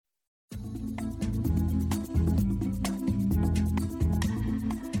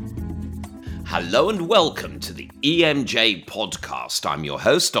Hello and welcome to the EMJ podcast. I'm your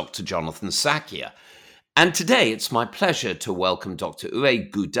host, Dr. Jonathan Sakia. And today it's my pleasure to welcome Dr. Uwe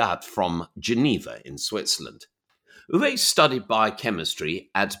Gudat from Geneva in Switzerland. Uwe studied biochemistry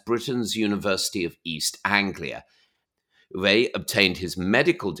at Britain's University of East Anglia. Uwe obtained his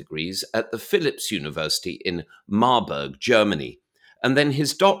medical degrees at the Philipps University in Marburg, Germany, and then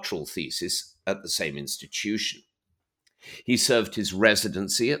his doctoral thesis at the same institution. He served his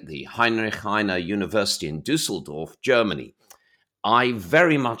residency at the Heinrich Heine University in Düsseldorf, Germany. I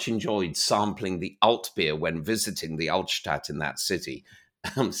very much enjoyed sampling the Altbier when visiting the Altstadt in that city.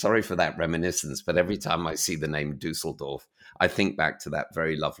 I'm sorry for that reminiscence, but every time I see the name Düsseldorf, I think back to that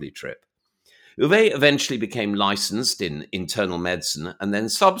very lovely trip. Uwe eventually became licensed in internal medicine and then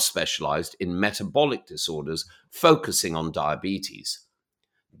subspecialized in metabolic disorders, focusing on diabetes.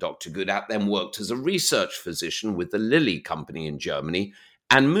 Dr. Gudat then worked as a research physician with the Lilly Company in Germany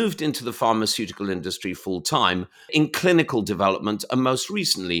and moved into the pharmaceutical industry full-time in clinical development and most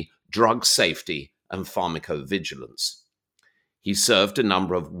recently drug safety and pharmacovigilance. He served a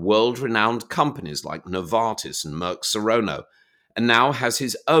number of world-renowned companies like Novartis and Merck Serono and now has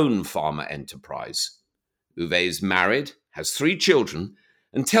his own pharma enterprise. Uwe is married, has 3 children,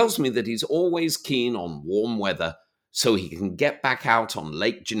 and tells me that he's always keen on warm weather so he can get back out on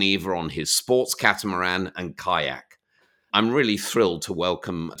Lake Geneva on his sports catamaran and kayak. I'm really thrilled to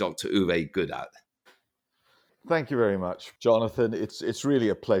welcome Dr. Uwe Gudat. Thank you very much, Jonathan. It's really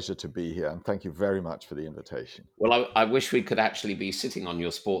a pleasure to be here, and thank you very much for the invitation. Well, I wish we could actually be sitting on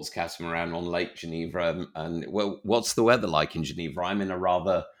your sports catamaran on Lake Geneva. And well, what's the weather like in Geneva? I'm in a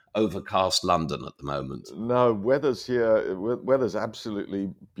rather overcast London at the moment. No, weather's absolutely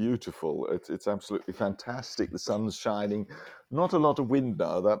beautiful. It's absolutely fantastic. The sun's shining. Not a lot of wind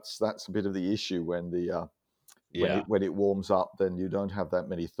now. That's a bit of the issue when when it warms up, then you don't have that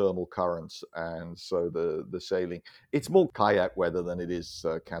many thermal currents, and so the sailing. It's more kayak weather than it is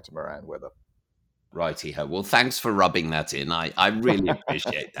catamaran weather. Righty-ho. Well, thanks for rubbing that in. I really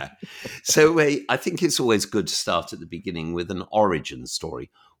appreciate that. So I think it's always good to start at the beginning with an origin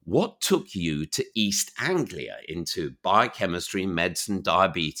story. What took you to East Anglia into biochemistry, medicine,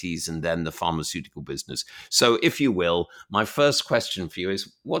 diabetes, and then the pharmaceutical business? So if you will, my first question for you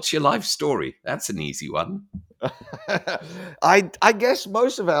is, what's your life story? That's an easy one. I guess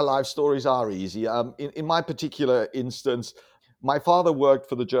most of our life stories are easy. In my particular instance, my father worked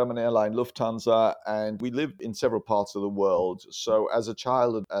for the German airline Lufthansa, and we lived in several parts of the world. So as a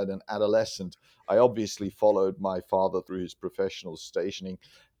child and an adolescent, I obviously followed my father through his professional stationing.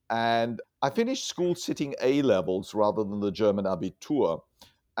 And I finished school sitting A-levels rather than the German Abitur.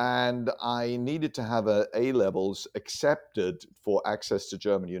 And I needed to have A-levels accepted for access to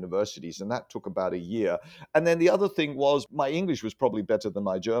German universities. And that took about a year. And then the other thing was my English was probably better than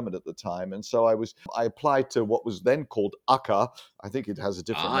my German at the time. And so I applied to what was then called UCA. I think it has a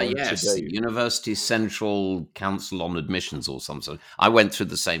different name yes, today. University Central Council on Admissions or something. I went through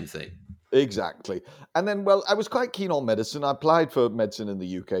the same thing. Exactly. And then, well, I was quite keen on medicine. I applied for medicine in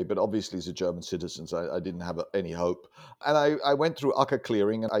the UK, but obviously as a German citizen, so I didn't have any hope. And I went through UCA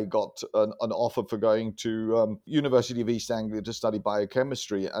clearing, and I got an offer for going to University of East Anglia to study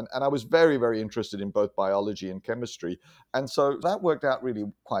biochemistry. And I was very, very interested in both biology and chemistry. And so that worked out really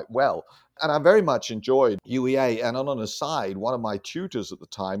quite well. And I very much enjoyed UEA. And on an aside, one of my tutors at the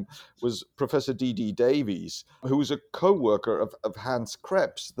time was Professor D.D. Davies, who was a co-worker of Hans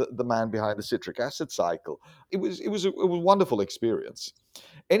Krebs, the man behind the citric acid cycle. It was a wonderful experience.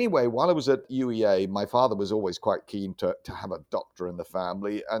 Anyway, while I was at UEA, my father was always quite keen to have a doctor in the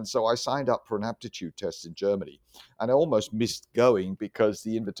family. And so I signed up for an aptitude test in Germany. And I almost missed going because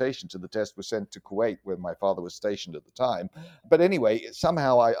the invitation to the test was sent to Kuwait, where my father was stationed at the time. But anyway,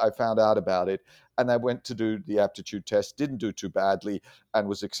 somehow I found out about it. And I went to do the aptitude test, didn't do too badly, and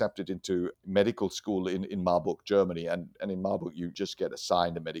was accepted into medical school in Marburg, Germany. And in Marburg, you just get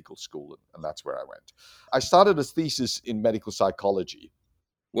assigned a medical school, and that's where I went. I started a thesis in medical psychology.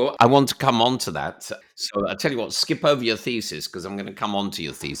 Well, I want to come on to that. So I tell you what, skip over your thesis because I'm going to come on to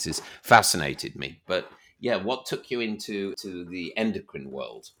your thesis. Fascinated me. But yeah, what took you into the endocrine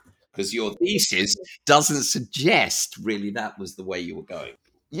world? Because your thesis doesn't suggest really that was the way you were going.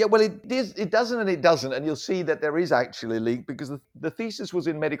 Yeah, well, it doesn't and it doesn't. And you'll see that there is actually a link because the thesis was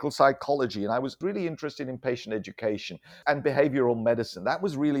in medical psychology. And I was really interested in patient education and behavioral medicine. That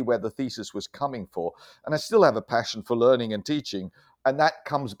was really where the thesis was coming for. And I still have a passion for learning and teaching. And that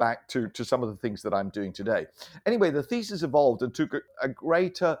comes back to some of the things that I'm doing today. Anyway, the thesis evolved and took a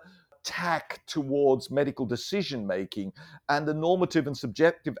greater tack towards medical decision making and the normative and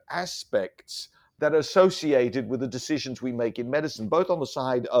subjective aspects that are associated with the decisions we make in medicine, both on the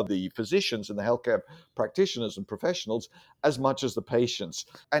side of the physicians and the healthcare practitioners and professionals, as much as the patients.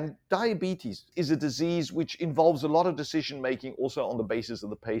 And diabetes is a disease which involves a lot of decision making also on the basis of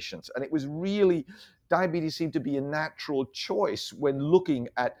the patients. And it was really, diabetes seemed to be a natural choice when looking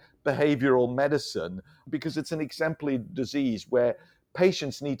at behavioral medicine, because it's an exemplary disease where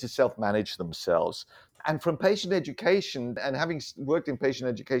patients need to self-manage themselves. And from patient education, and having worked in patient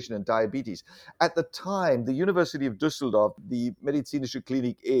education and diabetes, at the time, the University of Düsseldorf, the Medizinische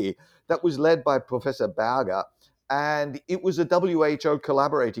Klinik E, that was led by Professor Berger, and it was a WHO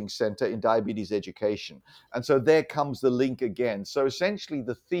collaborating center in diabetes education. And so there comes the link again. So essentially,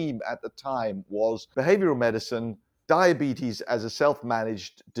 the theme at the time was behavioral medicine, diabetes as a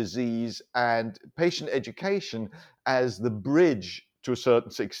self-managed disease, and patient education as the bridge to a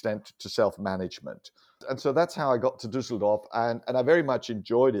certain extent to self-management. And so that's how I got to Düsseldorf, and I very much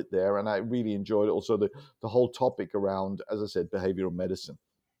enjoyed it there. And I really enjoyed also the whole topic around, as I said, behavioral medicine.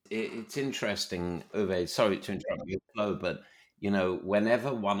 It's interesting, Uwe. Sorry to interrupt your flow, but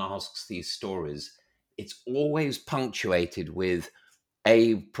whenever one asks these stories, it's always punctuated with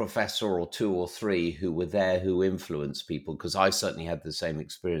a professor or two or three who were there who influenced people, because I certainly had the same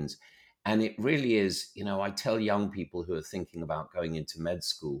experience. And it really is, I tell young people who are thinking about going into med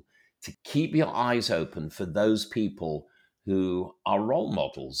school to keep your eyes open for those people who are role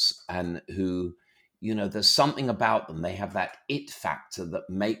models and who, there's something about them. They have that it factor that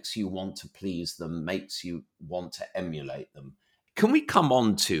makes you want to please them, makes you want to emulate them. Can we come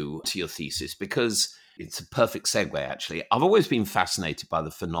on to your thesis? Because it's a perfect segue, actually. I've always been fascinated by the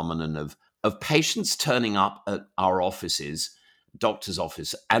phenomenon of patients turning up at our offices, doctor's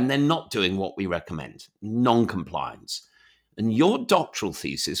office, and they're not doing what we recommend, non-compliance. And your doctoral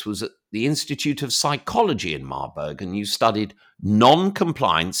thesis was at the Institute of Psychology in Marburg, and you studied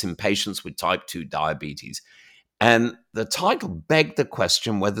non-compliance in patients with type 2 diabetes. And the title begged the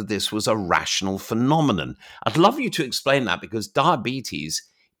question whether this was a rational phenomenon. I'd love you to explain that, because diabetes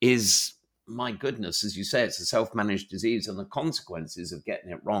is, my goodness, as you say, it's a self-managed disease, and the consequences of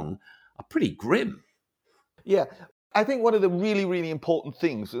getting it wrong are pretty grim. Yeah. I think one of the really, really important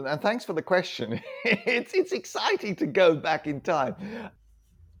things, and thanks for the question, it's exciting to go back in time.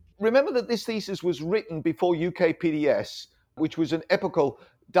 Remember that this thesis was written before UKPDS, which was an epochal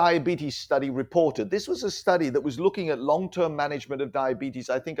diabetes study, reported. This was a study that was looking at long-term management of diabetes,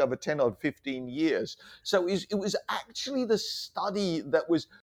 I think over 10 or 15 years. So it was actually the study that was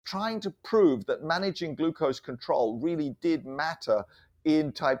trying to prove that managing glucose control really did matter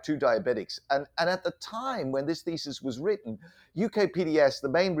in type 2 diabetics. And at the time when this thesis was written, UKPDS,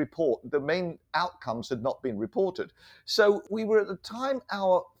 the main outcomes had not been reported. So we were at the time,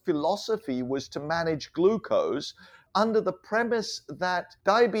 our philosophy was to manage glucose under the premise that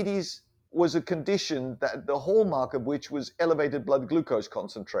diabetes was a condition that the hallmark of which was elevated blood glucose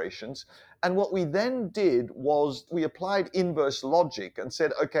concentrations. And what we then did was we applied inverse logic and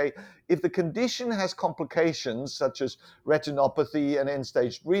said, okay, if the condition has complications such as retinopathy and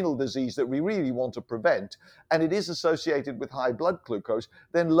end-stage renal disease that we really want to prevent, and it is associated with high blood glucose,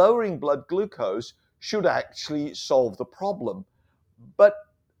 then lowering blood glucose should actually solve the problem. But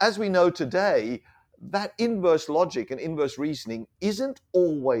as we know today, that inverse logic and inverse reasoning isn't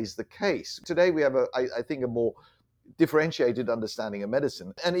always the case. Today we have, I think, a more differentiated understanding of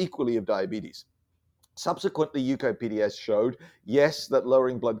medicine and equally of diabetes. Subsequently, UKPDS showed, yes, that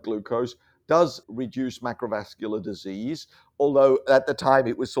lowering blood glucose does reduce macrovascular disease, although at the time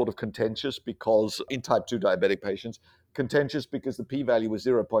it was sort of contentious because in type 2 diabetic patients, contentious because the p-value was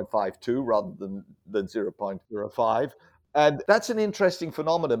 0.52 rather than 0.05. And that's an interesting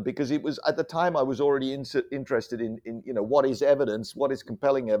phenomenon because it was at the time I was already interested in what is evidence, what is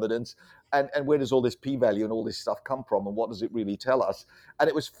compelling evidence, and where does all this p-value and all this stuff come from, and what does it really tell us? And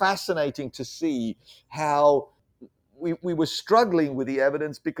it was fascinating to see how we were struggling with the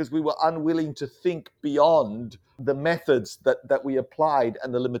evidence because we were unwilling to think beyond the methods that we applied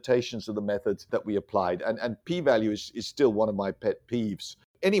and the limitations of the methods that we applied. And p-value is still one of my pet peeves.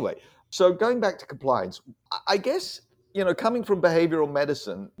 Anyway, so going back to compliance, I guess, coming from behavioral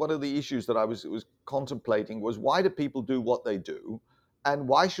medicine, one of the issues that I was contemplating was, why do people do what they do? And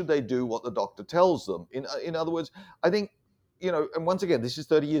why should they do what the doctor tells them? In other words, I think, and once again, this is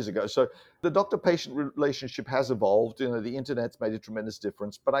 30 years ago. So the doctor-patient relationship has evolved. The internet's made a tremendous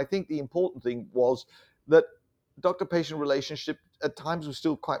difference. But I think the important thing was that doctor-patient relationship at times was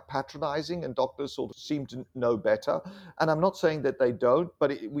still quite patronizing, and doctors sort of seem to know better. And I'm not saying that they don't,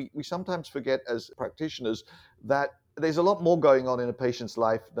 but we sometimes forget as practitioners that there's a lot more going on in a patient's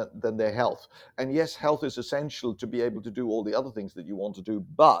life than their health. And yes, health is essential to be able to do all the other things that you want to do,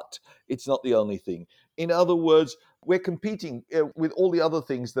 but it's not the only thing. In other words, we're competing with all the other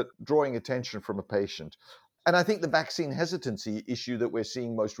things that drawing attention from a patient. And I think the vaccine hesitancy issue that we're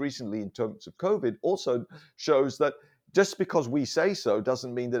seeing most recently in terms of COVID also shows that just because we say so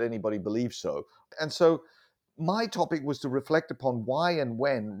doesn't mean that anybody believes so. And so my topic was to reflect upon why and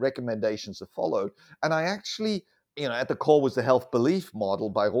when recommendations are followed. And I actually, at the core was the health belief model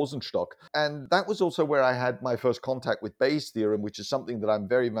by Rosenstock. And that was also where I had my first contact with Bayes' theorem, which is something that I'm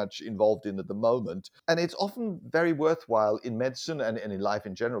very much involved in at the moment. And it's often very worthwhile in medicine and in life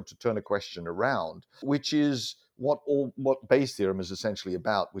in general to turn a question around, which is what Bayes' theorem is essentially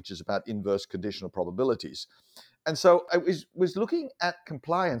about, which is about inverse conditional probabilities. And so I was looking at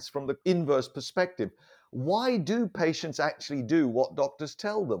compliance from the inverse perspective. Why do patients actually do what doctors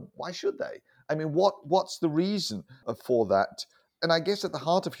tell them? Why should they? I mean, what's the reason for that? And I guess at the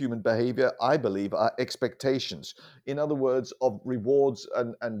heart of human behavior, I believe, are expectations. In other words, of rewards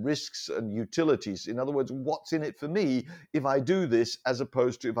and risks and utilities. In other words, what's in it for me if I do this as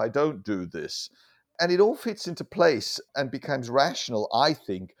opposed to if I don't do this? And it all fits into place and becomes rational, I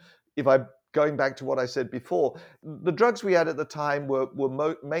think, if I going back to what I said before, the drugs we had at the time were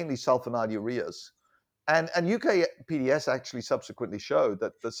mainly sulfonylureas. And UK-PDS actually subsequently showed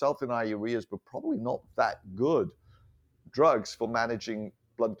that the sulfonylureas were probably not that good drugs for managing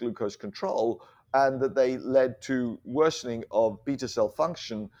blood glucose control, and that they led to worsening of beta cell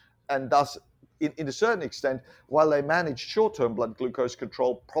function, and thus, in a certain extent, while they managed short-term blood glucose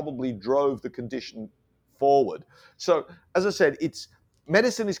control, probably drove the condition forward. So, as I said,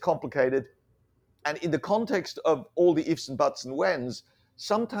 medicine is complicated. And in the context of all the ifs and buts and whens,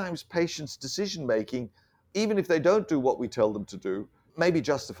 sometimes patients' decision making, even if they don't do what we tell them to do, may be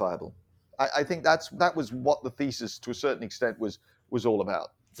justifiable. I think that was what the thesis, to a certain extent, was all about.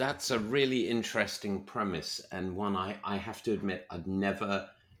 That's a really interesting premise, and one I have to admit I'd never,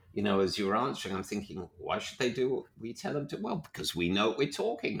 as you were answering, I'm thinking, why should they do what we tell them to? Well, because we know what we're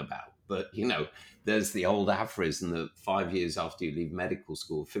talking about. But, there's the old aphorism that 5 years after you leave medical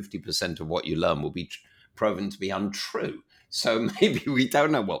school, 50% of what you learn will be proven to be untrue. So maybe we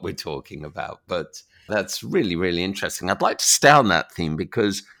don't know what we're talking about, but that's really, really interesting. I'd like to stay on that theme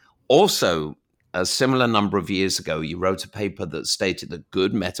because also, a similar number of years ago, you wrote a paper that stated that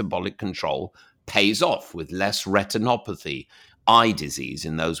good metabolic control pays off with less retinopathy, eye disease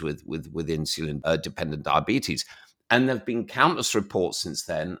in those with insulin-dependent diabetes. And there have been countless reports since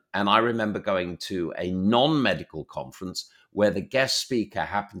then. And I remember going to a non-medical conference where the guest speaker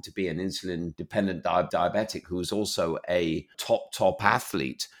happened to be an insulin-dependent diabetic who was also a top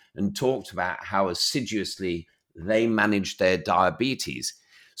athlete and talked about how assiduously they managed their diabetes.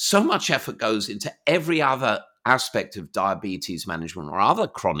 So much effort goes into every other aspect of diabetes management or other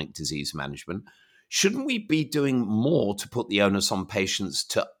chronic disease management. Shouldn't we be doing more to put the onus on patients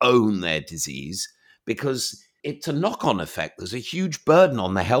to own their disease? Because it's a knock-on effect. There's a huge burden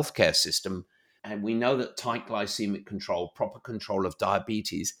on the healthcare system. And we know that tight glycemic control, proper control of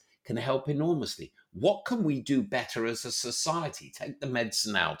diabetes can help enormously. What can we do better as a society? Take the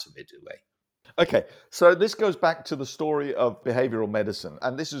medicine out of it, Uwe. Okay, so this goes back to the story of behavioral medicine.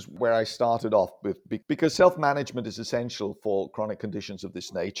 And this is where I started off with, because self-management is essential for chronic conditions of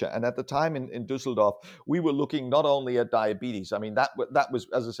this nature. And at the time in Dusseldorf, we were looking not only at diabetes. I mean, that was,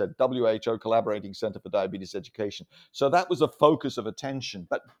 as I said, WHO Collaborating Center for Diabetes Education. So that was a focus of attention.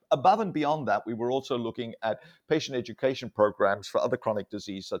 But above and beyond that, we were also looking at patient education programs for other chronic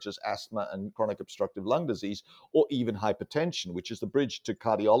disease, such as asthma and chronic obstructive lung disease, or even hypertension, which is the bridge to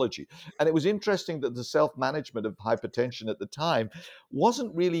cardiology. And it was interesting that the self-management of hypertension at the time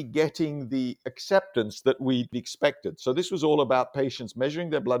wasn't really getting the acceptance that we expected. So this was all about patients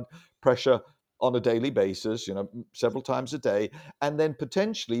measuring their blood pressure on a daily basis, several times a day, and then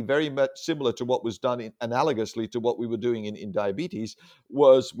potentially very much similar to what was done analogously to what we were doing in diabetes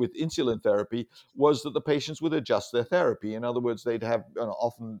was with insulin therapy, was that the patients would adjust their therapy. In other words, they'd have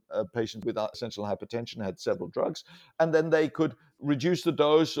often a patient with essential hypertension had several drugs, and then they could reduce the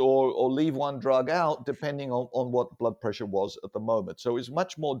dose or leave one drug out depending on what blood pressure was at the moment. So it's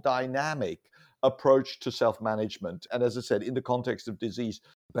much more dynamic approach to self-management. And as I said, in the context of disease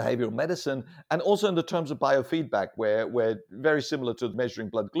behavioral medicine, and also in the terms of biofeedback, where very similar to measuring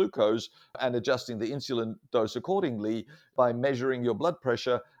blood glucose and adjusting the insulin dose accordingly by measuring your blood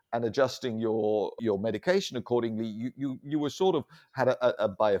pressure and adjusting your medication accordingly, you were sort of had a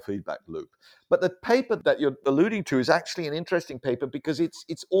biofeedback loop. But the paper that you're alluding to is actually an interesting paper because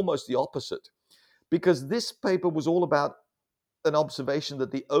it's almost the opposite. Because this paper was all about an observation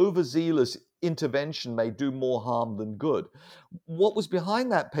that the overzealous intervention may do more harm than good. What was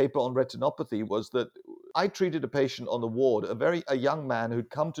behind that paper on retinopathy was that I treated a patient on the ward, a young man who'd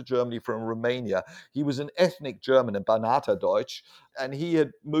come to Germany from Romania. He was an ethnic German, a Banaterdeutsch, and he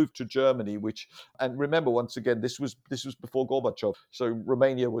had moved to Germany, and remember, once again, this was before Gorbachev, so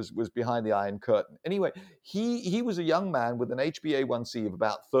Romania was behind the Iron Curtain. Anyway, he was a young man with an HbA1c of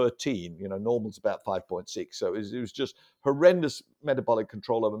about 13. Normal's about 5.6, so it was just horrendous metabolic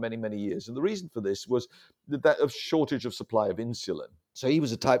control over many, many years. And the reason for this was that of shortage of supply of insulin. So he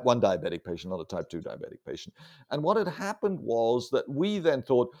was a type 1 diabetic patient, not a type 2 diabetic patient. And what had happened was that we then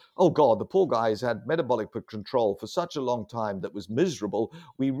thought, oh God, the poor guy has had metabolic control for such a long time that was miserable.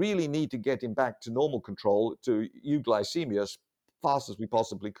 We really need to get him back to normal control, to euglycemia, as fast as we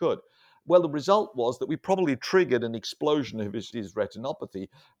possibly could. Well, the result was that we probably triggered an explosion of his retinopathy,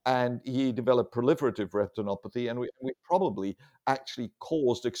 and he developed proliferative retinopathy, and we probably actually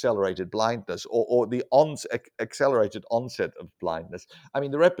caused accelerated blindness or the accelerated onset of blindness. I mean,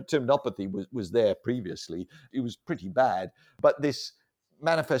 the retinopathy was there previously. It was pretty bad, but this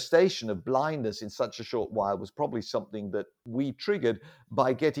manifestation of blindness in such a short while was probably something that we triggered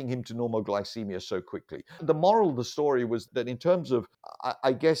by getting him to normal glycemia so quickly. The moral of the story was that in terms of,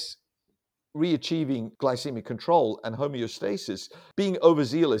 I guess, re-achieving glycemic control and homeostasis, being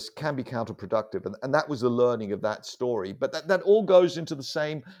overzealous can be counterproductive. And that was the learning of that story. But that all goes into the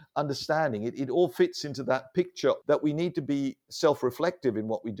same understanding. It all fits into that picture that we need to be self-reflective in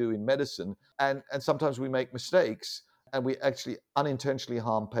what we do in medicine. And sometimes we make mistakes and we actually unintentionally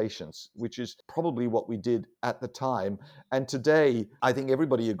harm patients, which is probably what we did at the time. And today, I think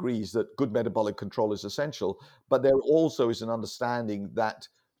everybody agrees that good metabolic control is essential. But there also is an understanding that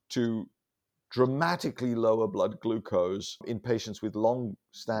to dramatically lower blood glucose in patients with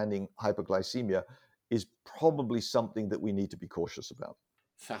long-standing hypoglycemia is probably something that we need to be cautious about.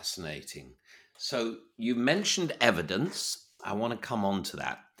 Fascinating. So you mentioned evidence. I want to come on to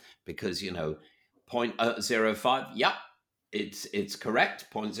that because, 0.05, yep, it's correct.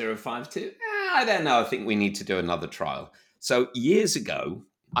 0.052, I don't know. I think we need to do another trial. So years ago,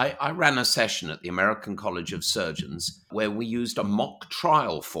 I ran a session at the American College of Surgeons where we used a mock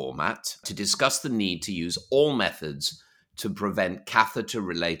trial format to discuss the need to use all methods to prevent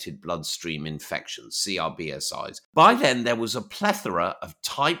catheter-related bloodstream infections, CRBSIs. By then, there was a plethora of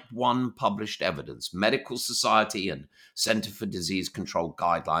type 1 published evidence, Medical Society and Center for Disease Control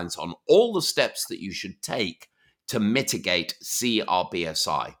guidelines on all the steps that you should take to mitigate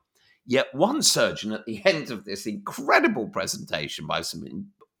CRBSI. Yet one surgeon at the end of this incredible presentation by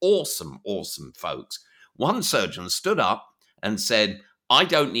some awesome folks, one surgeon stood up and said, I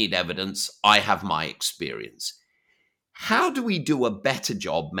don't need evidence, I have my experience. How do we do a better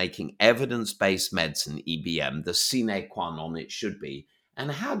job making evidence-based medicine, EBM, the sine qua non it should be?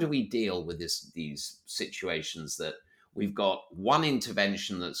 And how do we deal with these situations that we've got one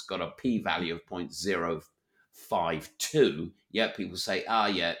intervention that's got a p-value of 0.052, yet people say,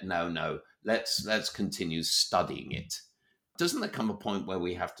 no, let's continue studying it. Doesn't there come a point where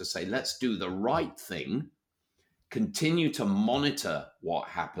we have to say, let's do the right thing, continue to monitor what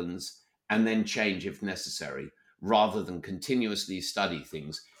happens, and then change if necessary, rather than continuously study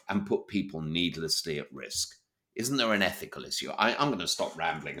things and put people needlessly at risk? Isn't there an ethical issue? I'm going to stop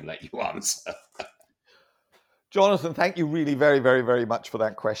rambling and let you answer. Jonathan, thank you really very, very, very much for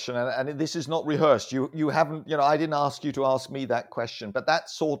that question. And this is not rehearsed. You haven't, I didn't ask you to ask me that question, but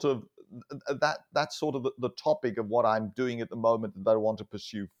that's sort of the topic of what I'm doing at the moment that I want to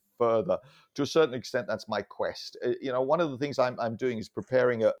pursue further. To a certain extent, that's my quest. One of the things I'm doing is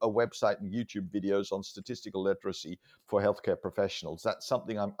preparing a website and YouTube videos on statistical literacy for healthcare professionals. That's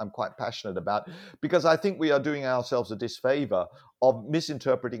something I'm quite passionate about because I think we are doing ourselves a disfavor of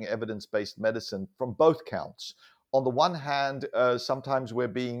misinterpreting evidence-based medicine from both counts. On the one hand, sometimes we're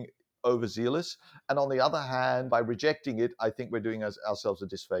being overzealous, and on the other hand, by rejecting it, I think we're doing ourselves a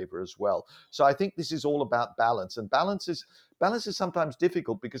disfavor as well. So I think this is all about balance, and balance is sometimes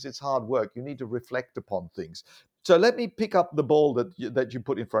difficult because it's hard work. You need to reflect upon things. So let me pick up the ball that you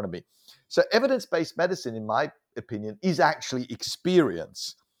put in front of me. So evidence-based medicine, in my opinion, is actually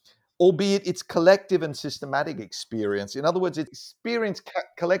experience, albeit it's collective and systematic experience. In other words, it's experience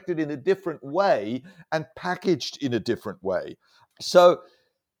collected in a different way and packaged in a different way. So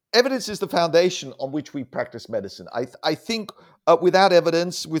evidence is the foundation on which we practice medicine. I think without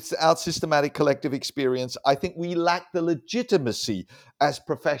evidence, without systematic collective experience, I think we lack the legitimacy as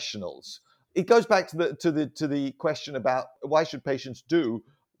professionals. It goes back to the question about why should patients do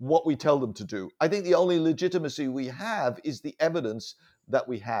what we tell them to do. I think the only legitimacy we have is the evidence that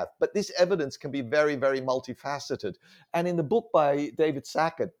we have. But this evidence can be very, very multifaceted. And in the book by David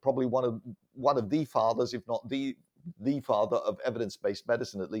Sackett, probably one of the fathers, if not the father of evidence-based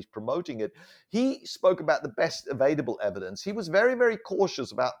medicine, at least promoting it, he spoke about the best available evidence. He was very, very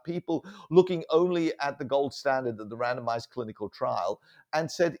cautious about people looking only at the gold standard of the randomized clinical trial, and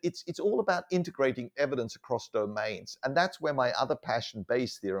said it's all about integrating evidence across domains. And that's where my other passion,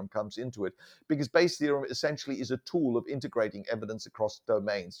 Bayes' theorem, comes into it, because Bayes' theorem essentially is a tool of integrating evidence across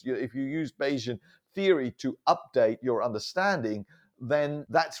domains. If you use Bayesian theory to update your understanding, then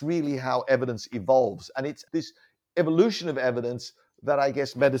that's really how evidence evolves. And it's this evolution of evidence that I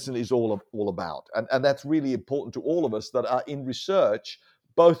guess medicine is all about. And that's really important to all of us that are in research,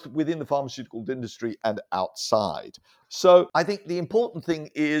 both within the pharmaceutical industry and outside. So I think the important thing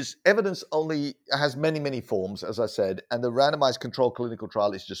is evidence only has many, many forms, as I said, and the randomized controlled clinical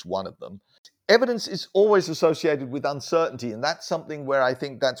trial is just one of them. Evidence is always associated with uncertainty, and that's something where I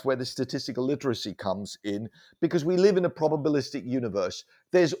think that's where the statistical literacy comes in, because we live in a probabilistic universe.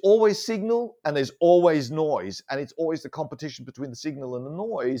 There's always signal and there's always noise, and it's always the competition between the signal and the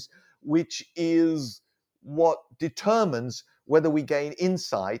noise, which is what determines whether we gain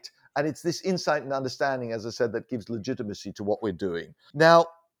insight. And it's this insight and understanding, as I said, that gives legitimacy to what we're doing. Now,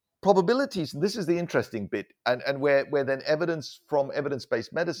 probabilities, and this is the interesting bit, and where then evidence from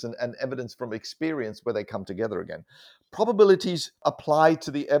evidence-based medicine and evidence from experience, where they come together again. Probabilities apply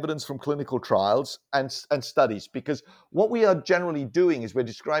to the evidence from clinical trials and studies, because what we are generally doing is we're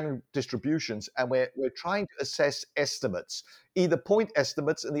describing distributions, and we're trying to assess estimates, either point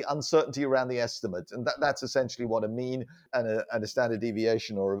estimates and the uncertainty around the estimates. And that's essentially what a mean and a standard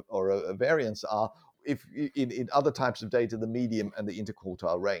deviation or a variance are. If in other types of data, the medium and the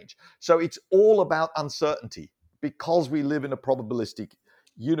interquartile range. So it's all about uncertainty because we live in a probabilistic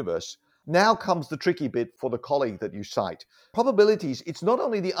universe. Now comes the tricky bit for the colleague that you cite. Probabilities, it's not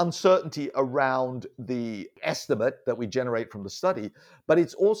only the uncertainty around the estimate that we generate from the study, but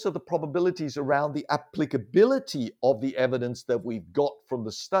it's also the probabilities around the applicability of the evidence that we've got from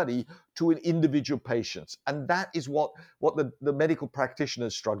the study to an individual patient. And that is what the medical practitioner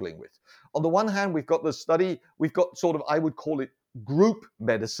is struggling with. On the one hand, we've got the study, we've got sort of, I would call it group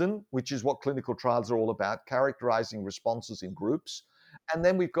medicine, which is what clinical trials are all about, characterizing responses in groups. And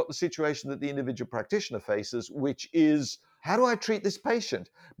then we've got the situation that the individual practitioner faces, which is, how do I treat this patient?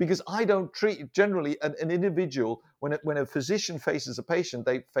 Because I don't treat generally an individual, when a physician faces a patient,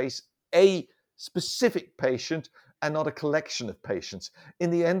 they face a specific patient and not a collection of patients. In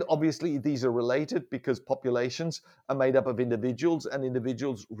the end, obviously, these are related because populations are made up of individuals, and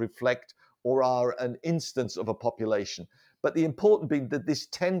individuals reflect or are an instance of a population. But the important being that this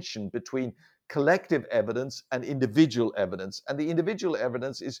tension between collective evidence and individual evidence. And the individual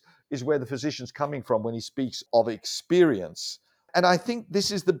evidence is where the physician's coming from when he speaks of experience. And I think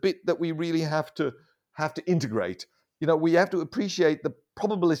this is the bit that we really have to integrate. We have to appreciate the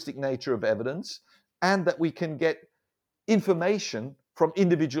probabilistic nature of evidence, and that we can get information from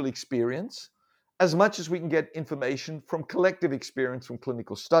individual experience as much as we can get information from collective experience from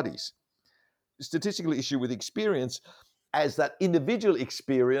clinical studies. The statistical issue with experience is that individual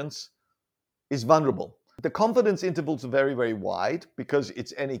experience is vulnerable. The confidence intervals are very, very wide because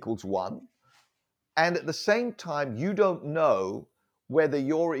it's n equals 1. And at the same time, you don't know whether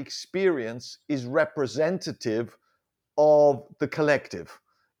your experience is representative of the collective.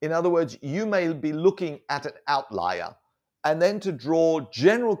 In other words, you may be looking at an outlier, and then to draw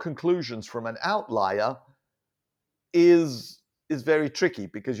general conclusions from an outlier is very tricky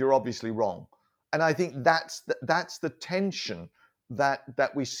because you're obviously wrong. And I think that's the tension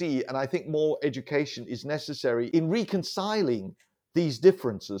that we see, and I think more education is necessary in reconciling these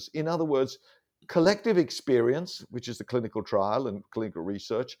differences. In other words, collective experience, which is the clinical trial and clinical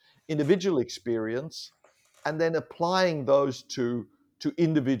research, individual experience, and then applying those to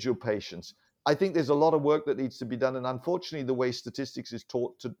individual patients. I think there's a lot of work that needs to be done, and unfortunately the way statistics is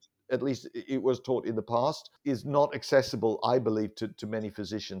taught, to at least it was taught in the past, is not accessible, I believe, to many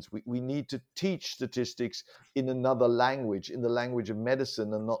physicians. We need to teach statistics in another language, in the language of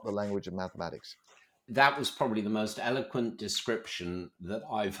medicine and not the language of mathematics. That was probably the most eloquent description that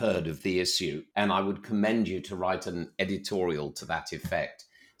I've heard of the issue, and I would commend you to write an editorial to that effect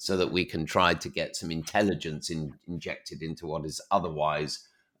so that we can try to get some intelligence injected into what is otherwise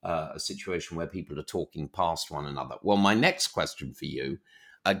a situation where people are talking past one another. Well, my next question for you,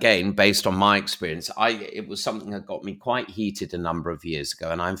 again, based on my experience, it was something that got me quite heated a number of years ago.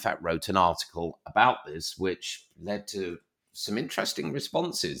 And I, in fact, wrote an article about this, which led to some interesting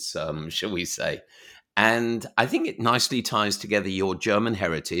responses, shall we say. And I think it nicely ties together your German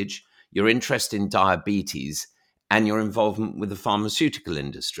heritage, your interest in diabetes, and your involvement with the pharmaceutical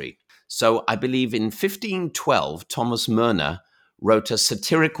industry. So I believe in 1512, Thomas Murner wrote a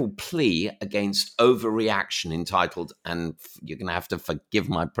satirical plea against overreaction entitled, and you're going to have to forgive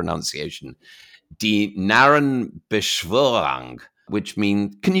my pronunciation, Die Narrenbeschwörung, which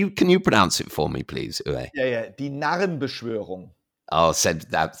means, can you pronounce it for me, please, Uwe? Yeah. Die Narrenbeschwörung. Oh, said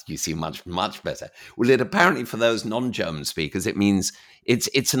that you see much better. Well, it apparently for those non-German speakers, it means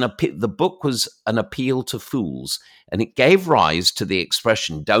it's an appeal. The book was an appeal to fools, and it gave rise to the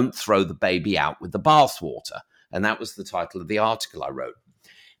expression "Don't throw the baby out with the bathwater," and that was the title of the article I wrote.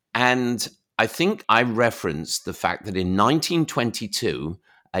 And I think I referenced the fact that in 1922,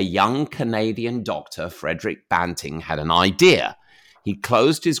 a young Canadian doctor, Frederick Banting, had an idea. He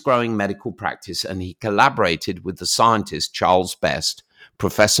closed his growing medical practice and he collaborated with the scientists Charles Best,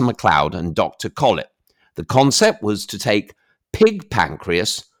 Professor MacLeod, and Dr. Collett. The concept was to take pig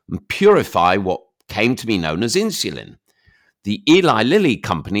pancreas and purify what came to be known as insulin. The Eli Lilly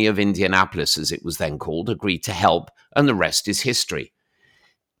Company of Indianapolis, as it was then called, agreed to help, and the rest is history.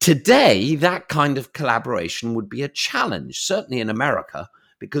 Today, that kind of collaboration would be a challenge, certainly in America,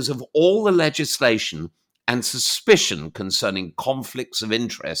 because of all the legislation and suspicion concerning conflicts of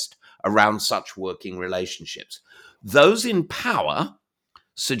interest around such working relationships. Those in power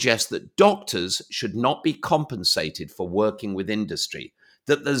suggest that doctors should not be compensated for working with industry,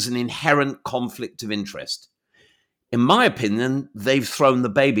 that there's an inherent conflict of interest. In my opinion, they've thrown the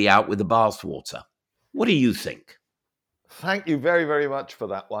baby out with the bathwater. What do you think? Thank you very, very much for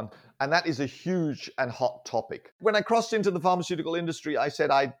that one. And that is a huge and hot topic. When I crossed into the pharmaceutical industry, I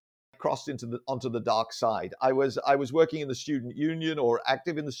said I crossed onto the dark side. I was working in the student union or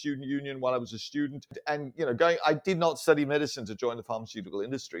active in the student union while I was a student, and I did not study medicine to join the pharmaceutical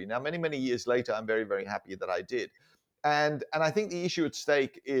industry. Now, many years later, I'm very, very happy that I did, and I think the issue at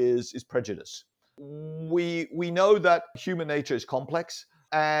stake is prejudice. We know that human nature is complex,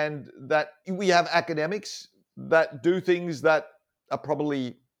 and that we have academics that do things that are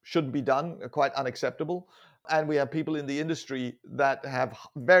probably shouldn't be done, are quite unacceptable. And we have people in the industry that have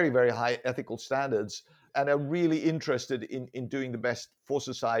very, very high ethical standards and are really interested in doing the best for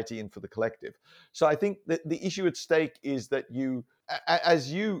society and for the collective. So I think that the issue at stake is that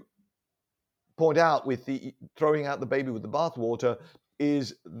as you point out with the throwing out the baby with the bathwater,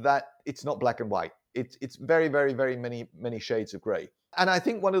 is that it's not black and white. It's very, very, very many shades of gray. And I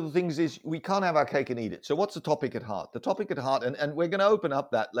think one of the things is we can't have our cake and eat it. So what's the topic at heart? The topic at heart, and we're going to open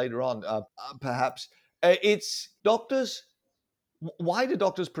up that later on, perhaps. It's doctors. Why do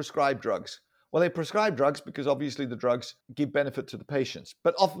doctors prescribe drugs? Well, they prescribe drugs because obviously the drugs give benefit to the patients.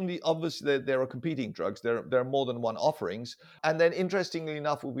 But obviously, there are competing drugs. There are more than one offerings. And then, interestingly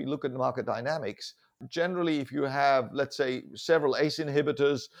enough, when we look at market dynamics, generally, if you have, let's say, several ACE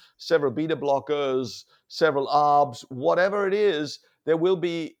inhibitors, several beta blockers, several ARBs, whatever it is, there will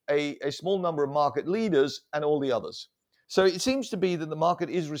be a small number of market leaders and all the others. So it seems to be that the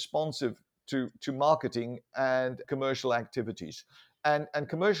market is responsive to marketing and commercial activities, and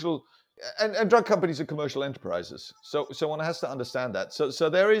commercial and drug companies are commercial enterprises. So one has to understand that. So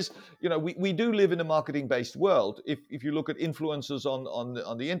there is, we do live in a marketing-based world. If you look at influencers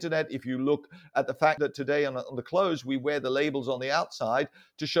on the internet, if you look at the fact that today on the clothes we wear the labels on the outside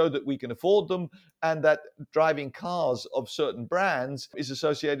to show that we can afford them, and that driving cars of certain brands is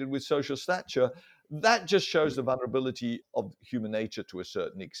associated with social stature. That just shows the vulnerability of human nature to a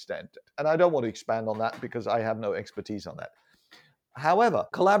certain extent. And I don't want to expand on that because I have no expertise on that. However,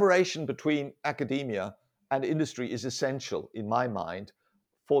 collaboration between academia and industry is essential, in my mind,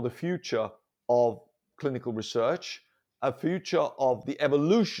 for the future of clinical research, a future of the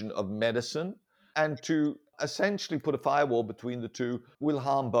evolution of medicine, and to essentially put a firewall between the two will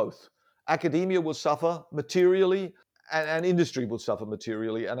harm both. Academia will suffer materially, and industry will suffer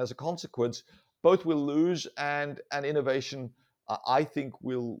materially, and as a consequence, both will lose, and innovation, I think,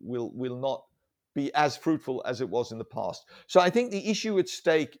 will not be as fruitful as it was in the past. So I think the issue at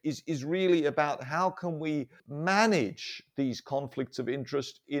stake is really about how can we manage these conflicts of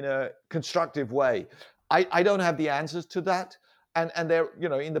interest in a constructive way. I don't have the answers to that, and there,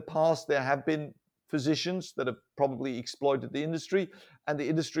 in the past there have been physicians that have probably exploited the industry, and the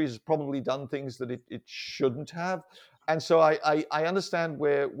industry has probably done things that it shouldn't have. And so I understand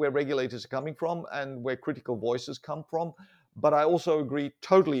where regulators are coming from and where critical voices come from. But I also agree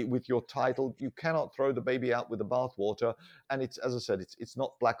totally with your title. You cannot throw the baby out with the bathwater. And it's, as I said, it's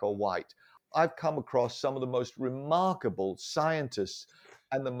not black or white. I've come across some of the most remarkable scientists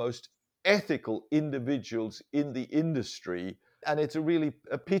and the most ethical individuals in the industry. And it's really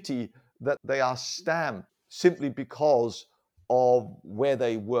a pity that they are stamped simply because of where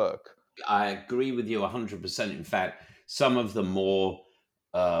they work. I agree with you 100%. In fact, some of the,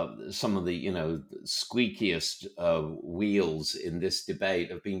 squeakiest wheels in this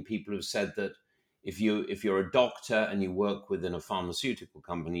debate have been people who've said that if you're a doctor and you work within a pharmaceutical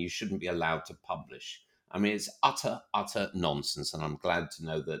company, you shouldn't be allowed to publish. I mean, it's utter nonsense, and I'm glad to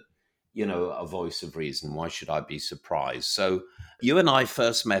know that, a voice of reason. Why should I be surprised? So, you and I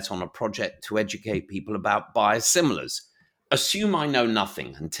first met on a project to educate people about biosimilars. Assume I know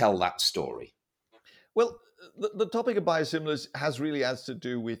nothing and tell that story. Well, the topic of biosimilars has to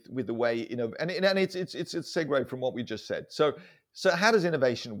do with the way, and it's a segue from what we just said. So how does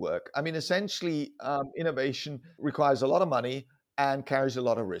innovation work? I mean, essentially, innovation requires a lot of money and carries a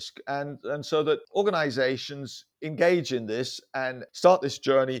lot of risk, and so that organizations engage in this and start this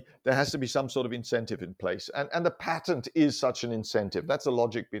journey, there has to be some sort of incentive in place, and the patent is such an incentive. That's the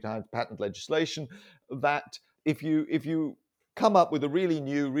logic behind patent legislation. That if you come up with a really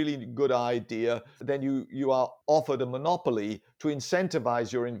new, really good idea, then you are offered a monopoly to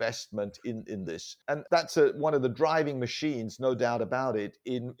incentivize your investment in this. And that's one of the driving machines, no doubt about it,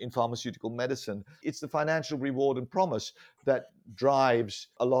 in pharmaceutical medicine. It's the financial reward and promise that drives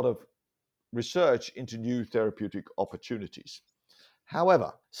a lot of research into new therapeutic opportunities.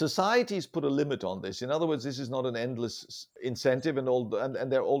 However, society's put a limit on this. In other words, this is not an endless incentive,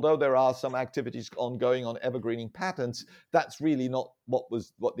 although there are some activities ongoing on evergreening patents, that's really not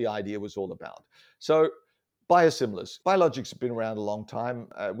what the idea was all about. So, biosimilars, biologics have been around a long time.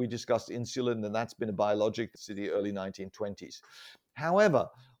 We discussed insulin, and that's been a biologic since the early 1920s. However,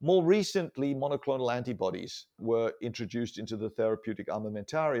 more recently, monoclonal antibodies were introduced into the therapeutic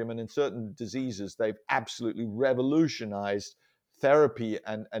armamentarium, and in certain diseases, they've absolutely revolutionized therapy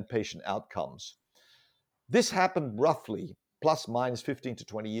and patient outcomes. This happened roughly plus minus 15 to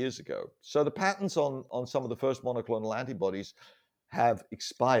 20 years ago. So the patents on some of the first monoclonal antibodies have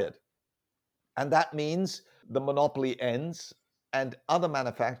expired. And that means the monopoly ends, and other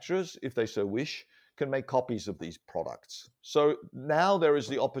manufacturers, if they so wish, can make copies of these products. So now there is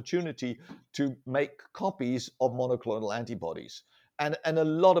the opportunity to make copies of monoclonal antibodies. And a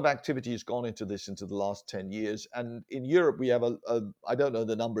lot of activity has gone into this into the last 10 years. And in Europe, we have I don't know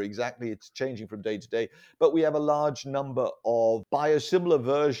the number exactly, it's changing from day to day, but we have a large number of biosimilar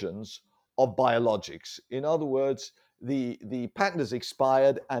versions of biologics. In other words, the patent has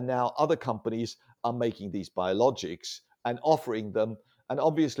expired, and now other companies are making these biologics and offering them. And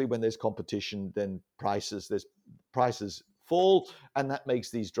obviously, when there's competition, then prices fall, and that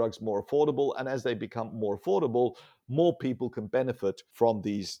makes these drugs more affordable. And as they become more affordable, more people can benefit from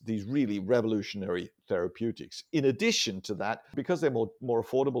these really revolutionary therapeutics. In addition to that, because they're more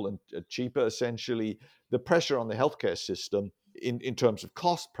affordable and cheaper, essentially, the pressure on the healthcare system in terms of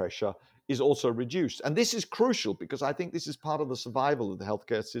cost pressure is also reduced. And this is crucial because I think this is part of the survival of the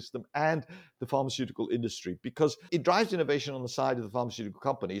healthcare system and the pharmaceutical industry, because it drives innovation on the side of the pharmaceutical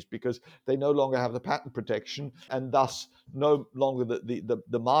companies because they no longer have the patent protection and thus no longer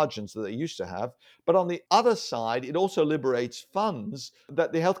the margins that they used to have. But on the other side, it also liberates funds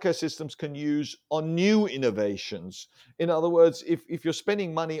that the healthcare systems can use on new innovations. In other words, if you're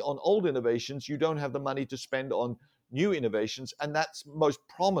spending money on old innovations, you don't have the money to spend on new innovations, and that's most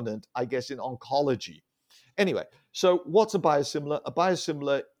prominent, I guess, in oncology. Anyway, so what's a biosimilar? A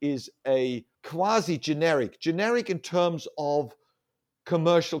biosimilar is a quasi-generic in terms of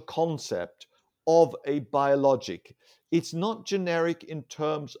commercial concept of a biologic. It's not generic in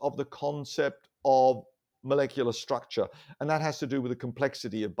terms of the concept of molecular structure, and that has to do with the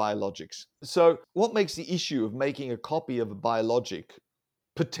complexity of biologics. So what makes the issue of making a copy of a biologic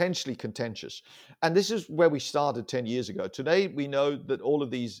potentially contentious? And this is where we started 10 years ago. Today, we know that all of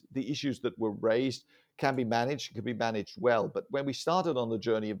the issues that were raised can be managed well. But when we started on the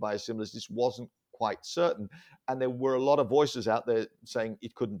journey of biosimilars, this wasn't quite certain. And there were a lot of voices out there saying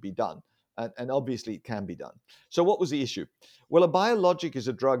it couldn't be done. And obviously, it can be done. So what was the issue? Well, a biologic is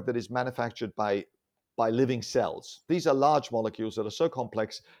a drug that is manufactured by living cells. These are large molecules that are so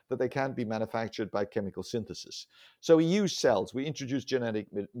complex that they can be manufactured by chemical synthesis. So we use cells. We introduce genetic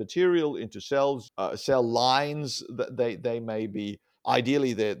material into cells, cell lines. They may be,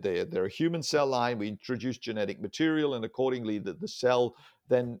 ideally, they're a human cell line. We introduce genetic material, and accordingly, the cell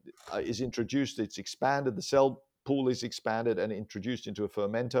then is introduced. It's expanded. The cell pool is expanded and introduced into a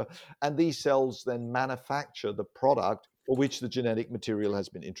fermenter. And these cells then manufacture the product for which the genetic material has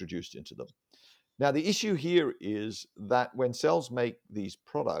been introduced into them. Now, the issue here is that when cells make these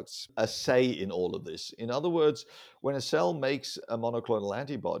products, a say in all of this. In other words, when a cell makes a monoclonal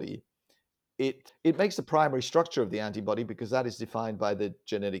antibody, it makes the primary structure of the antibody because that is defined by the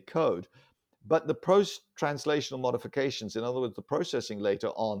genetic code. But the post-translational modifications, in other words, the processing later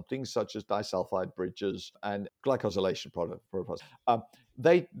on, things such as disulfide bridges and glycosylation profiles,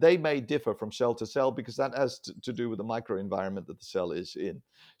 they may differ from cell to cell because that has to do with the microenvironment that the cell is in.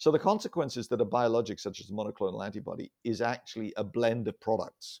 So the consequence is that a biologic such as a monoclonal antibody is actually a blend of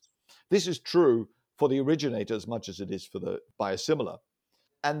products. This is true for the originator as much as it is for the biosimilar.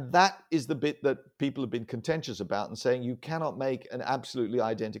 And that is the bit that people have been contentious about and saying you cannot make an absolutely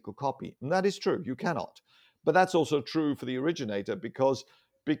identical copy. And that is true, you cannot. But that's also true for the originator because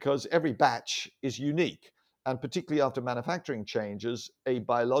every batch is unique. And particularly after manufacturing changes, an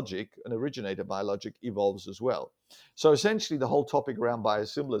originator biologic evolves as well. So essentially the whole topic around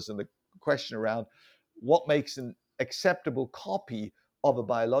biosimilars and the question around what makes an acceptable copy of a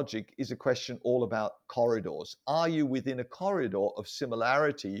biologic is a question all about corridors. Are you within a corridor of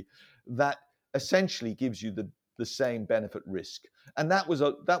similarity that essentially gives you the same benefit risk? And that was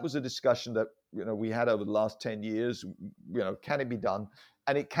a discussion that we had over the last 10 years. Can it be done?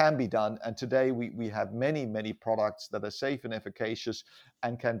 And it can be done. And today we have many products that are safe and efficacious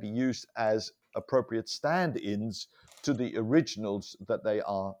and can be used as appropriate stand-ins to the originals that they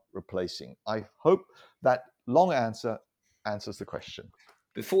are replacing. I hope that long answer answers the question.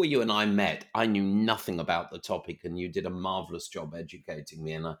 Before you and I met, I knew nothing about the topic, and you did a marvelous job educating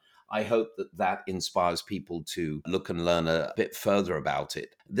me. And I hope that inspires people to look and learn a bit further about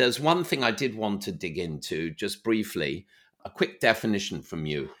it. There's one thing I did want to dig into just briefly, a quick definition from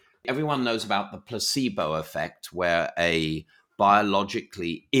you. Everyone knows about the placebo effect, where a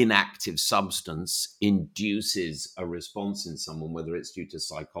biologically inactive substance induces a response in someone, whether it's due to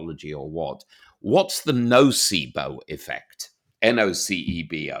psychology or what. What's the nocebo effect?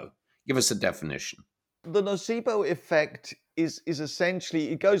 NOCEBO. Give us a definition. The nocebo effect is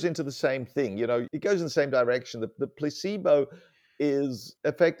essentially, it goes into the same thing. It goes in the same direction. The placebo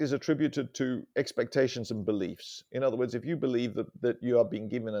effect is attributed to expectations and beliefs. In other words, if you believe that you are being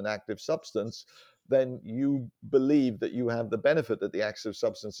given an active substance, then you believe that you have the benefit that the active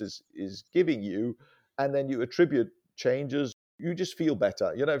substance is giving you, and then you attribute changes. You just feel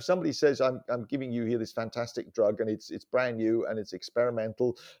better. If somebody says, I'm giving you here this fantastic drug and it's brand new and it's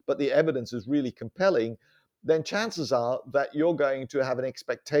experimental, but the evidence is really compelling, then chances are that you're going to have an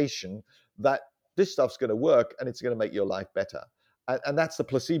expectation that this stuff's going to work and it's going to make your life better. And that's the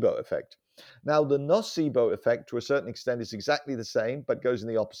placebo effect. Now, the nocebo effect, to a certain extent, is exactly the same, but goes in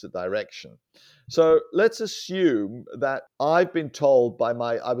the opposite direction. So let's assume that I've been told I'm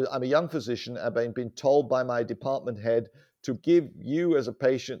a young physician, I've been told by my department head to give you as a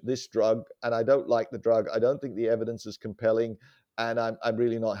patient this drug, and I don't like the drug. I don't think the evidence is compelling, and I'm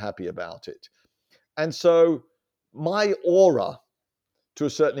really not happy about it. And so my aura, to a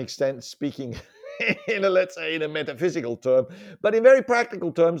certain extent, speaking let's say in a metaphysical term, but in very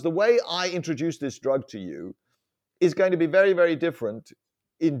practical terms, the way I introduce this drug to you is going to be very, very different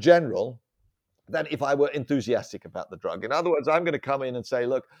in general than if I were enthusiastic about the drug. In other words, I'm going to come in and say,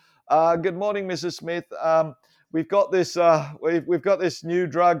 look, good morning, Mrs. Smith. We've got this new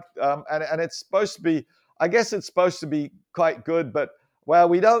drug, and it's supposed to be, I guess it's supposed to be quite good, but well,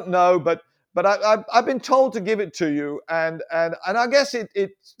 we don't know, but I've been told to give it to you, and I guess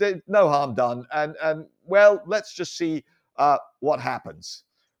it's no harm done, and well, let's just see what happens,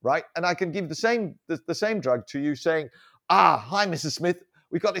 right? And I can give the same drug to you, saying, hi, Mrs. Smith,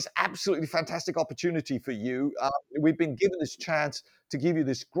 we've got this absolutely fantastic opportunity for you. We've been given this chance to give you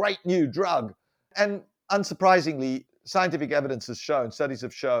this great new drug, and unsurprisingly, scientific evidence has shown, studies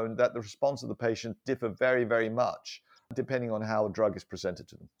have shown that the response of the patient differ very, very much depending on how a drug is presented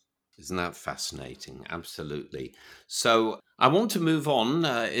to them. Isn't that fascinating? Absolutely. So I want to move on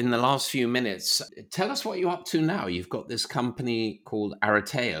in the last few minutes. Tell us what you're up to now. You've got this company called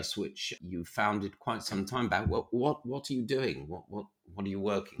Aretaeus, which you founded quite some time back. What are you doing? What are you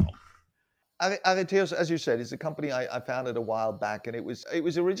working on? Aretaeus, as you said, is a company I founded a while back, and it was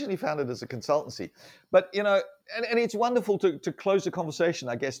originally founded as a consultancy. But and it's wonderful to close the conversation,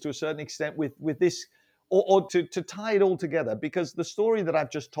 I guess, to a certain extent with this, or to tie it all together, because the story that I've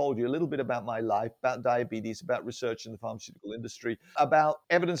just told you, a little bit about my life, about diabetes, about research in the pharmaceutical industry, about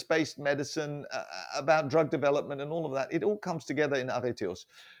evidence-based medicine, about drug development, and all of that, it all comes together in Aretaeus.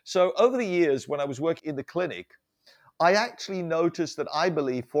 So over the years, when I was working in the clinic, I actually noticed that I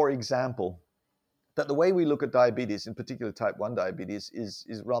believe, for example, that the way we look at diabetes, in particular type 1 diabetes,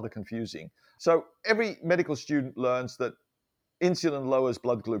 is rather confusing. So every medical student learns that insulin lowers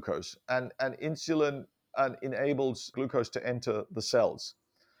blood glucose, and insulin enables glucose to enter the cells.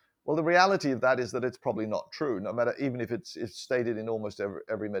 Well, the reality of that is that it's probably not true, no matter, even if it's stated in almost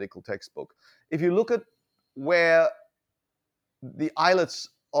every medical textbook. If you look at where the islets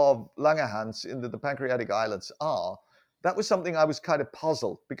of Langerhans in the pancreatic islets are, that was something I was kind of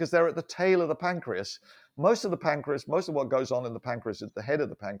puzzled, because they're at the tail of the pancreas. Most of what goes on in the pancreas is at the head of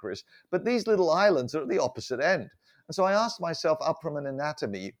the pancreas, but these little islands are at the opposite end. And so I asked myself, up from an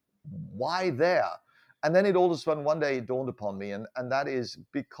anatomy, why there? And then it all of a sudden one day it dawned upon me, and that is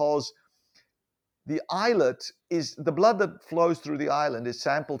because the islet is the blood that flows through the island is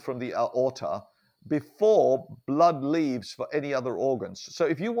sampled from the aorta before blood leaves for any other organs. So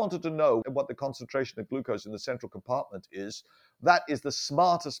if you wanted to know what the concentration of glucose in the central compartment is, that is the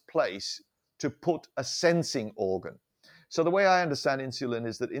smartest place to put a sensing organ. So the way I understand insulin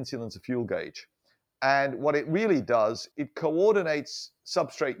is that insulin's a fuel gauge. And what it really does, it coordinates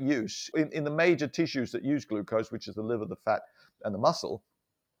substrate use in the major tissues that use glucose, which is the liver, the fat, and the muscle.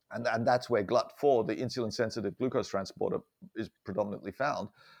 And that's where GLUT4, the insulin-sensitive glucose transporter, is predominantly found.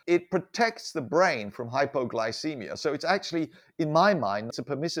 It protects the brain from hypoglycemia. So it's actually, in my mind, it's a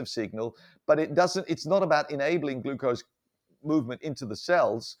permissive signal, but it's not about enabling glucose movement into the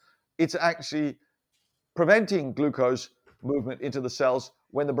cells. It's actually preventing glucose movement into the cells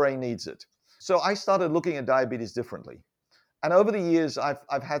when the brain needs it. So I started looking at diabetes differently. And over the years,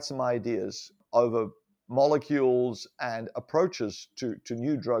 I've had some ideas over molecules and approaches to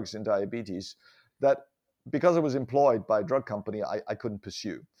new drugs in diabetes that, because I was employed by a drug company, I couldn't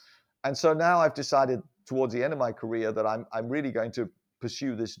pursue. And so now I've decided towards the end of my career that I'm really going to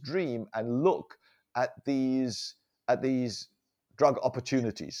pursue this dream and look at these drug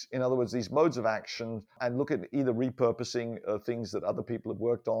opportunities. In other words, these modes of action, and look at either repurposing things that other people have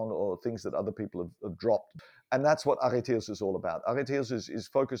worked on or things that other people have dropped. And that's what Areteus is all about. Areteus is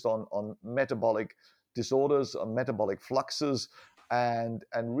focused on metabolic disorders, on metabolic fluxes, and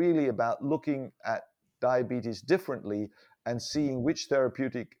really about looking at diabetes differently and seeing which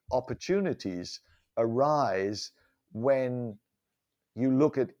therapeutic opportunities arise when you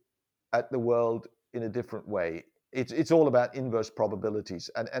look at the world in a different way. It's all about inverse probabilities,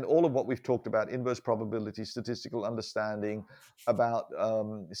 and all of what we've talked about, inverse probability, statistical understanding, about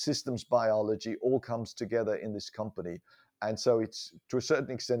systems biology, all comes together in this company. And so it's, to a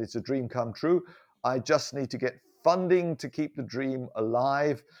certain extent, it's a dream come true. I just need to get funding to keep the dream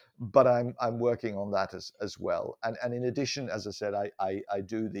alive, but I'm working on that as well. And in addition, as I said, I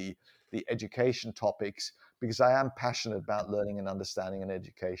do the education topics because I am passionate about learning and understanding and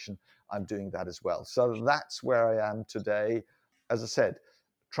education. I'm doing that as well. So that's where I am today. As I said,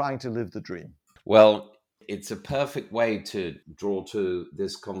 trying to live the dream. Well, it's a perfect way to draw to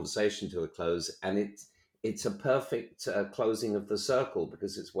this conversation to a close, and it's a perfect closing of the circle,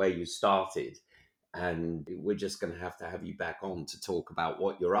 because it's where you started, and we're just going to have you back on to talk about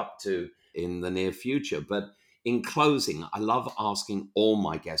what you're up to in the near future. But in closing, I love asking all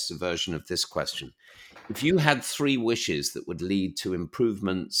my guests a version of this question. If you had 3 wishes that would lead to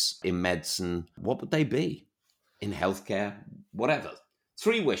improvements in medicine, what would they be? In healthcare, whatever.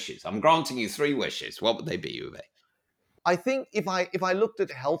 3 wishes. I'm granting you 3 wishes. What would they be, Uwe? I think if I looked at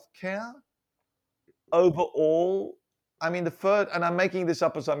healthcare overall, I mean, the first, and I'm making this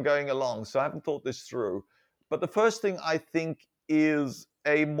up as I'm going along, so I haven't thought this through, but the first thing I think is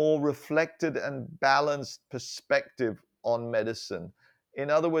a more reflected and balanced perspective on medicine. In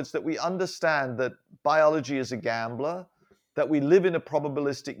other words, that we understand that biology is a gambler, that we live in a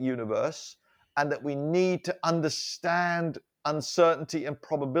probabilistic universe, and that we need to understand uncertainty and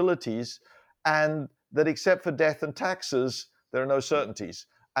probabilities, and that except for death and taxes, there are no certainties.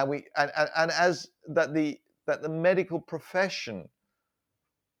 And as that the medical profession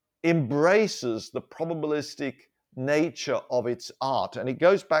embraces the probabilistic nature of its art. And it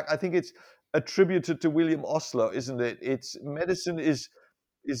goes back, I think it's attributed to William Osler, isn't it? It's medicine is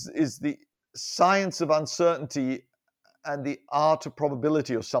the science of uncertainty and the art of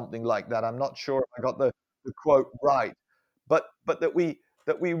probability, or something like that. I'm not sure if I got the quote right, but that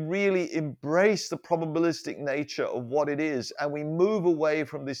we really embrace the probabilistic nature of what it is, and we move away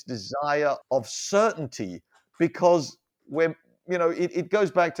from this desire of certainty, because we're, it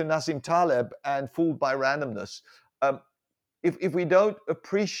goes back to Nassim Taleb and Fooled by Randomness. If we don't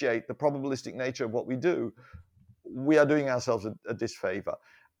appreciate the probabilistic nature of what we do, we are doing ourselves a disfavor.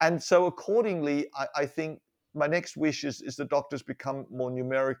 And so accordingly, I think my next wish is the doctors become more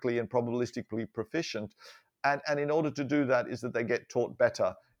numerically and probabilistically proficient. And in order to do that is that they get taught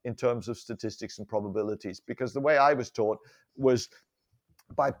better in terms of statistics and probabilities. Because the way I was taught was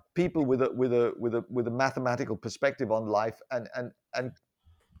by people with a mathematical perspective on life, and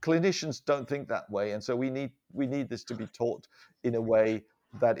clinicians don't think that way. And so we need this to be taught in a way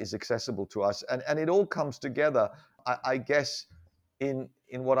that is accessible to us. And it all comes together, I guess, in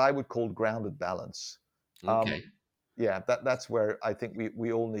what I would call grounded balance. Okay. that's where I think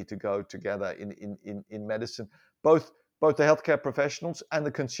we all need to go together in medicine, both the healthcare professionals and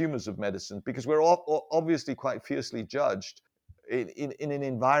the consumers of medicine, because we're all obviously quite fiercely judged in an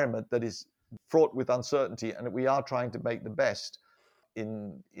environment that is fraught with uncertainty, and we are trying to make the best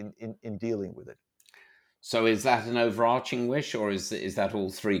in dealing with it. So is that an overarching wish, or is that all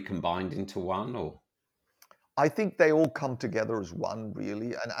three combined into one? Or I think they all come together as one,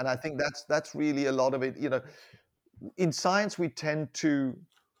 really, and I think that's really a lot of it. In science, we tend to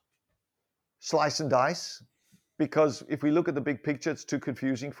slice and dice, because if we look at the big picture, it's too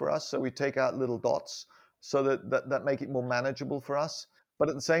confusing for us. So we take out little dots so that make it more manageable for us. But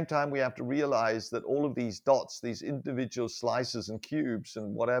at the same time, we have to realize that all of these dots, these individual slices and cubes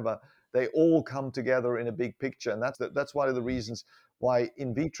and whatever, they all come together in a big picture. And that's one of the reasons why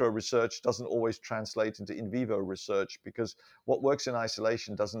in vitro research doesn't always translate into in vivo research, because what works in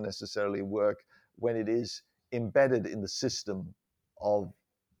isolation doesn't necessarily work when it is embedded in the system of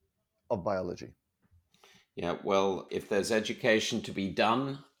biology. yeah, well, if there's education to be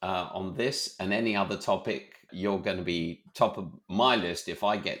done on this and any other topic, you're going to be top of my list if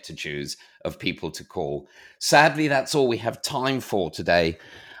I get to choose of people to call. Sadly, that's all we have time for today.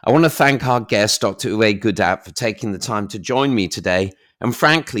 I want to thank our guest, Dr. Uwe Gudat, for taking the time to join me today, and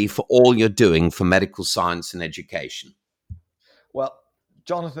frankly, for all you're doing for medical science and education. Well,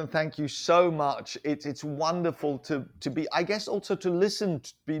 Jonathan, thank you so much. It's wonderful to be, I guess, also to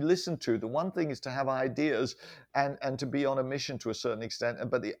be listened to. The one thing is to have ideas and to be on a mission to a certain extent,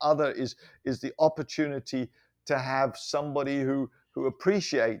 but the other is the opportunity to have somebody who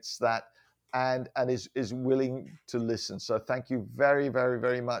appreciates that and is willing to listen. So thank you very, very,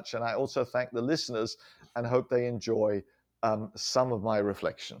 very much. And I also thank the listeners and hope they enjoy some of my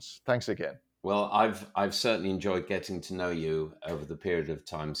reflections. Thanks again. Well, I've certainly enjoyed getting to know you over the period of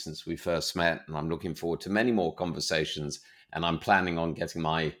time since we first met, and I'm looking forward to many more conversations. And I'm planning on getting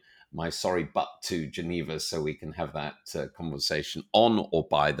my sorry butt to Geneva so we can have that conversation on or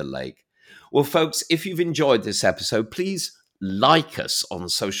by the lake. Well, folks, if you've enjoyed this episode, please like us on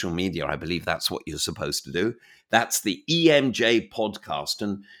social media. I believe that's what you're supposed to do. That's the EMJ podcast,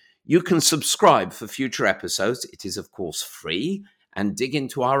 and you can subscribe for future episodes. It is, of course, free. And dig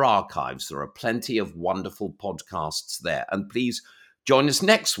into our archives. There are plenty of wonderful podcasts there. And please join us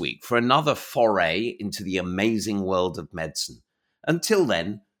next week for another foray into the amazing world of medicine. Until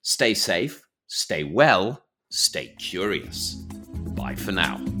then, stay safe, stay well, stay curious. Bye for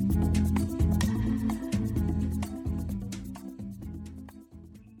now.